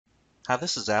Hi,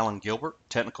 this is Alan Gilbert,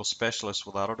 Technical Specialist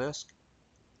with Autodesk.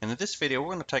 And in this video,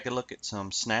 we're going to take a look at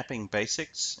some snapping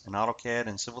basics in AutoCAD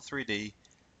and Civil 3D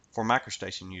for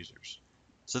Microstation users.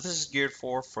 So this is geared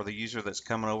for the user that's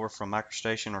coming over from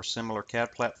Microstation or similar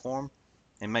CAD platform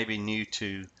and may be new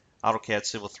to AutoCAD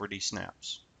Civil 3D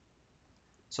snaps.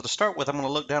 So to start with, I'm going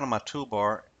to look down on my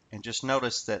toolbar and just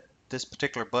notice that this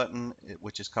particular button,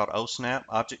 which is called OSnap,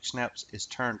 Object Snaps, is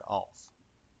turned off.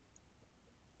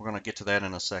 We're going to get to that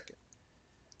in a second.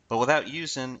 But without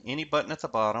using any button at the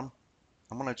bottom,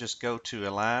 I'm going to just go to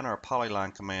a line or a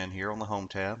polyline command here on the Home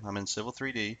tab. I'm in Civil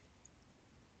 3D,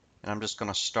 and I'm just going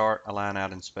to start a line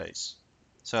out in space.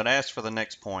 So it asks for the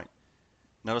next point.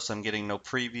 Notice I'm getting no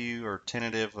preview or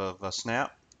tentative of a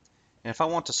snap. And if I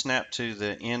want to snap to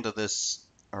the end of this,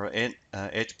 or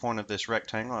edge point of this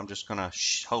rectangle, I'm just going to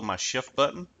hold my Shift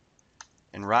button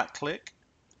and right click,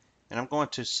 and I'm going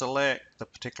to select the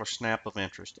particular snap of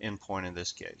interest, endpoint in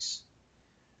this case.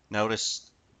 Notice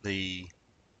the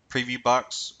preview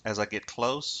box as I get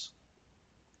close.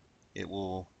 It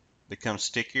will become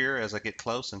stickier as I get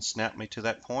close and snap me to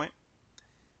that point.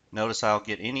 Notice I'll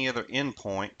get any other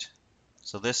endpoint.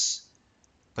 So this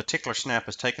particular snap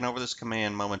has taken over this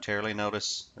command momentarily.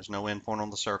 Notice there's no endpoint on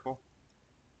the circle.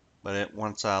 But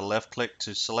once I left click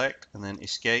to select and then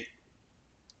escape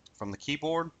from the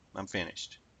keyboard, I'm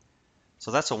finished.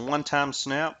 So that's a one-time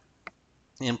snap.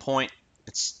 Endpoint,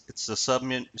 it's the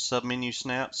submenu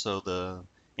snap, so the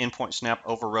endpoint snap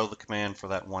overrode the command for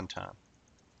that one time.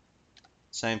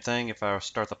 Same thing if I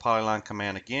start the polyline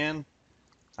command again,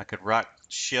 I could hold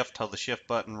the shift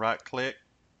button, right click,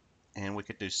 and we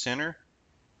could do center.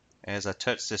 As I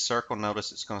touch this circle,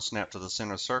 notice it's going to snap to the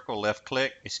center of the circle, left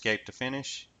click, escape to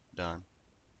finish, done.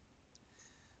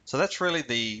 So that's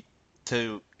really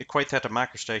to equate that to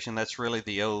Microstation, that's really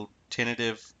the old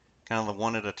tentative, kind of the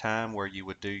one at a time where you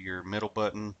would do your middle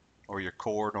button or your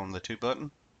chord on the two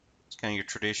button. It's kind of your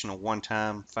traditional one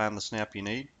time find the snap you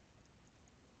need.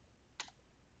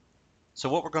 So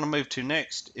what we're going to move to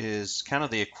next is kind of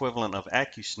the equivalent of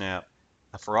AccuSnap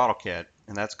for AutoCAD,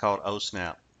 and that's called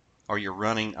OSnap, or your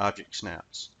running object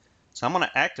snaps. So I'm going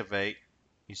to activate,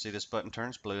 you see this button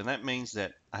turns blue, and that means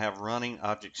that I have running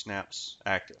object snaps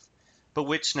active. But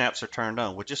which snaps are turned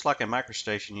on? Well, just like in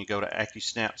Microstation, you go to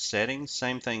AccuSnap settings,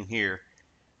 same thing here.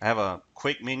 I have a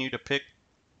quick menu to pick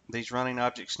these running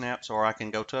object snaps, or I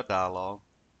can go to a dialog,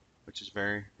 which is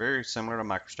very, very similar to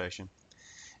Microstation.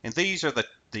 And these are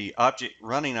the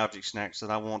running object snaps that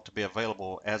I want to be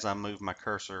available as I move my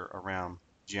cursor around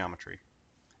geometry.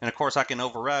 And of course, I can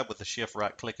override with the shift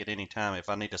right click at any time if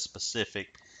I need a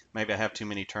specific, maybe I have too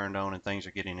many turned on and things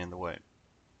are getting in the way.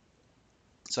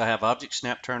 So I have object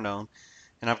snap turned on,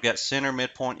 and I've got center,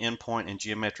 midpoint, endpoint, and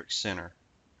geometric center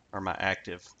are my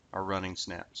active or running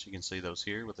snaps. You can see those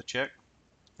here with a check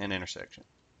and intersection.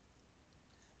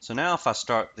 So now if I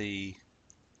start the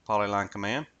polyline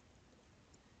command,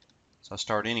 so I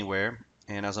start anywhere,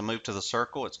 and as I move to the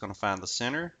circle, it's going to find the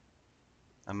center.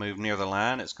 I move near the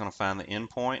line, it's going to find the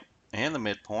endpoint and the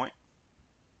midpoint.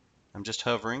 I'm just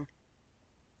hovering.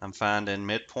 I'm finding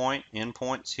midpoint,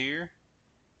 endpoints here,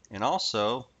 and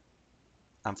also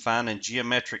I'm finding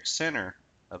geometric center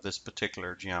of this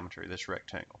particular geometry, this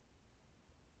rectangle.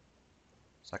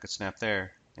 So I could snap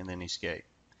there and then escape.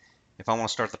 If I want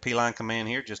to start the P-line command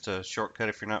here, just a shortcut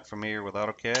if you're not familiar with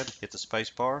AutoCAD, hit the space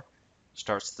bar,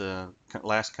 starts the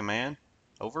last command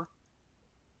over.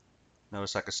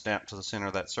 Notice I could snap to the center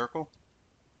of that circle.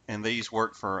 And these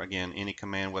work for, again, any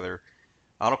command, whether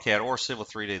AutoCAD or Civil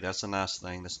 3D. That's a nice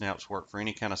thing. The snaps work for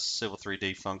any kind of Civil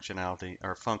 3D functionality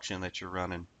or function that you're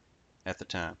running at the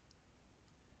time.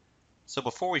 So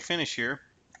before we finish here,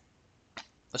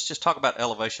 let's just talk about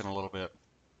elevation a little bit.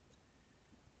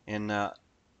 In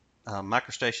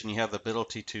Microstation, you have the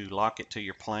ability to lock it to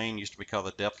your plane. It used to be called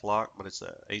the depth lock, but it's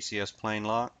the ACS plane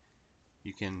lock.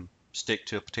 You can stick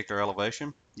to a particular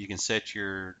elevation. You can set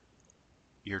your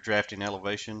drafting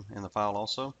elevation in the file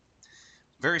also.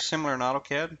 Very similar in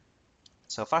AutoCAD.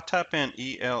 So if I type in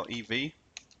ELEV,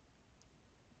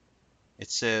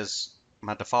 it says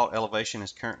my default elevation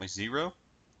is currently 0.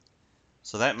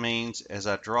 So that means as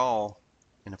I draw,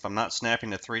 and if I'm not snapping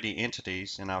to 3D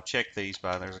entities, and I'll check these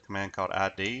by, there's a command called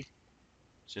ID.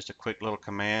 It's just a quick little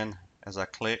command. As I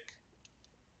click,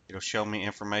 it'll show me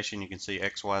information. You can see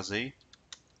X, Y, Z.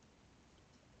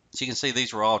 So you can see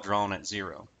these were all drawn at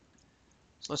 0.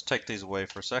 So let's take these away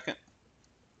for a second.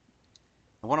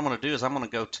 And what I'm going to do is I'm going to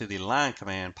go to the line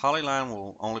command. Polyline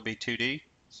will only be 2D.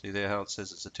 See there how it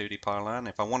says it's a 2D polyline?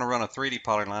 If I want to run a 3D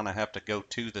polyline, I have to go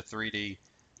to the 3D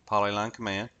polyline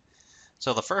command.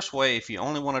 So the first way, if you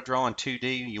only want to draw in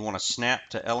 2D, you want to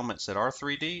snap to elements that are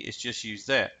 3D, is just use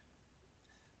that.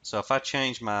 So if I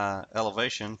change my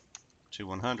elevation to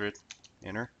 100,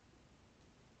 enter,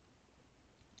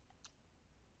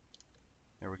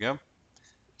 there we go.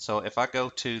 So if I go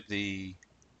to the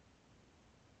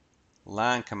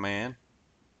line command,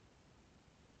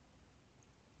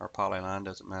 or polyline,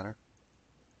 doesn't matter,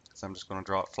 so I'm just going to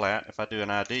draw it flat. If I do an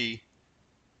ID,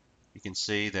 you can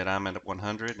see that I'm at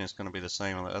 100 and it's going to be the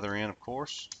same on the other end, of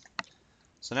course.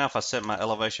 So now if I set my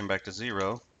elevation back to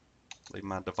 0, leave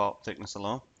my default thickness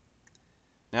alone,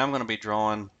 now I'm going to be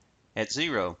drawing at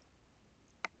 0.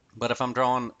 But if I'm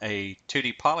drawing a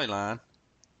 2D polyline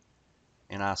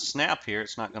and I snap here,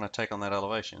 it's not going to take on that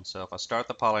elevation. So if I start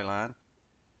the polyline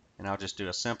and I'll just do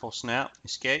a simple snap,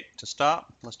 escape to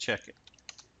stop, let's check it.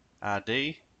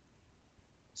 ID,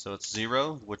 so it's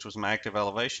 0, which was my active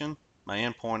elevation. My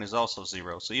endpoint is also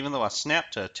 0. So even though I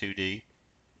snap to a 2D,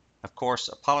 of course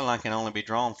a polyline can only be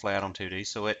drawn flat on 2D,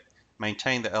 so it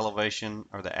maintained the elevation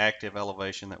or the active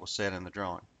elevation that was set in the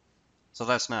drawing. So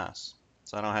that's nice.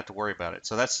 So I don't have to worry about it.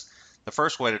 So that's the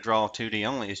first way to draw 2D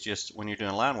only, is just when you're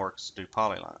doing line work, is to do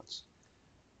polylines.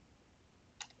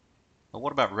 But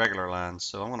what about regular lines?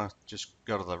 So I want to just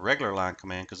go to the regular line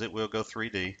command because it will go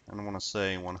 3D. And I want to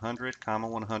say 100,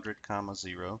 100,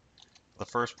 0. The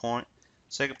first point.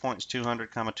 Second point is 200,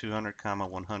 200,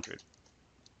 100.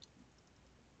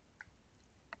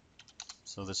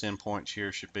 So this endpoint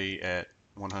here should be at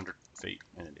 100 feet,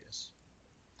 and it is.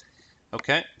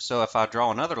 Okay, so if I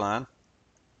draw another line,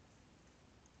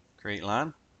 create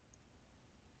line.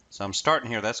 So I'm starting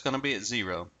here, that's going to be at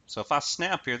 0. So if I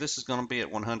snap here, this is going to be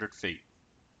at 100 feet,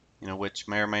 which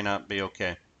may or may not be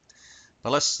okay.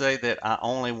 But let's say that I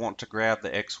only want to grab the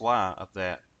XY of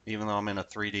that, even though I'm in a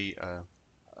 3D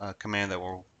command that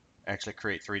will actually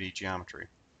create 3D geometry.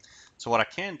 So what I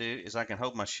can do is I can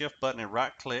hold my shift button and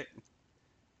right click.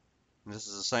 And this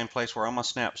is the same place where all my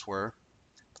snaps were.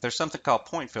 But there's something called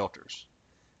point filters.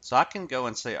 So I can go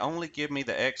and say, only give me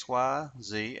the X, Y,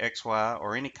 Z, X, Y,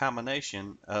 or any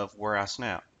combination of where I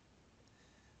snap.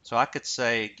 So I could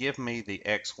say, give me the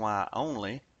X, Y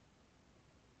only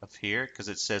of here, because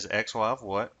it says X, Y of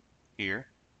what? Here.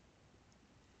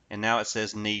 And now it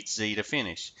says need Z to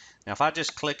finish. Now if I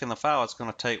just click in the file, it's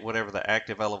going to take whatever the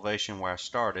active elevation where I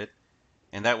started,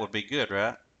 and that would be good,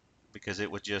 right? Because it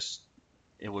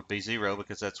would be 0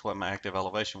 because that's what my active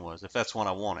elevation was, if that's what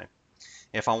I wanted.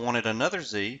 If I wanted another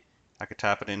Z, I could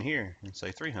type it in here and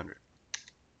say 300.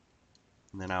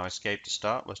 And then I'll escape to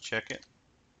stop. Let's check it.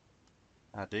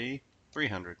 ID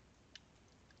 300.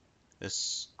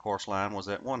 This course line was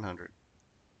at 100.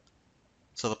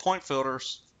 So the point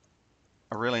filters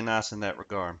are really nice in that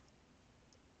regard.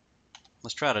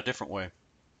 Let's try it a different way.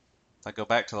 If I go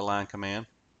back to the line command,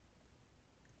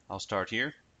 I'll start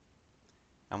here.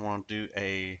 I'm going to do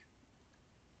a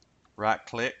right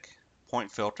click point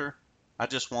filter. I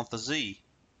just want the Z.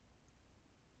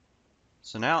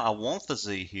 So now I want the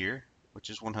Z here,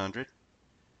 which is 100.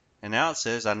 And now it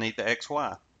says I need the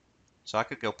XY. So I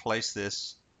could go place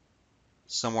this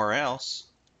somewhere else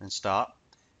and stop.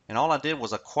 And all I did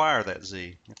was acquire that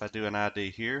Z. If I do an ID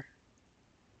here,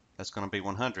 that's going to be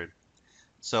 100.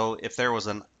 So if there was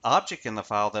an object in the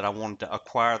file that I wanted to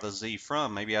acquire the Z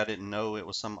from, maybe I didn't know it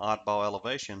was some oddball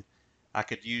elevation, I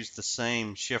could use the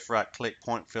same shift right click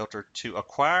point filter to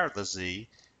acquire the Z,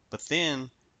 but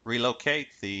then relocate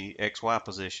the XY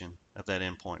position of that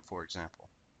endpoint, for example.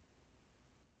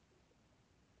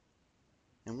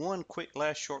 And one quick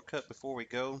last shortcut before we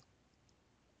go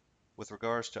with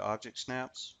regards to object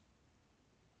snaps.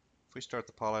 If we start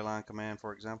the polyline command,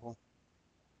 for example,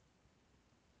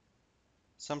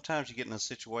 sometimes you get in a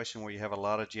situation where you have a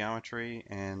lot of geometry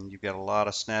and you've got a lot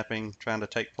of snapping trying to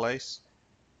take place.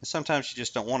 And sometimes you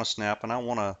just don't want to snap, and I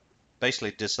want to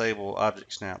basically disable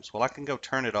object snaps. Well, I can go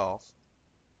turn it off.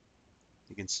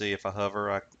 You can see if I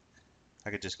hover, I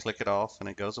could just click it off and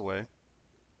it goes away.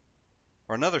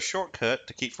 Or another shortcut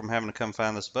to keep from having to come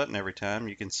find this button every time,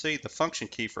 you can see the function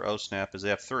key for OSNAP is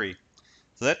F3.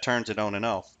 So that turns it on and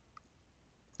off.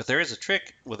 But there is a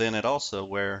trick within it also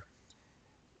where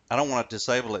I don't want to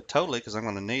disable it totally because I'm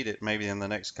going to need it maybe in the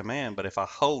next command. But if I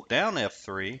hold down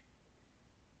F3,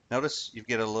 notice you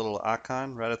get a little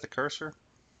icon right at the cursor.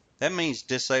 That means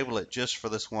disable it just for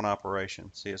this one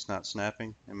operation. See, it's not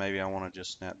snapping, and maybe I want to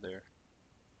just snap there.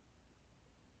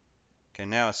 Okay,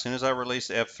 now as soon as I release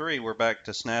F3, we're back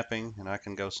to snapping, and I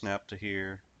can go snap to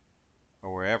here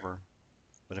or wherever.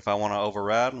 But if I want to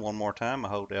override one more time, I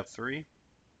hold F3.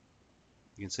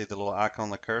 You can see the little icon on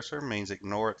the cursor means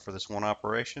ignore it for this one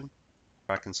operation.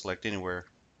 I can select anywhere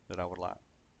that I would like.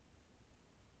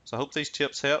 So I hope these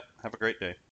tips help. Have a great day.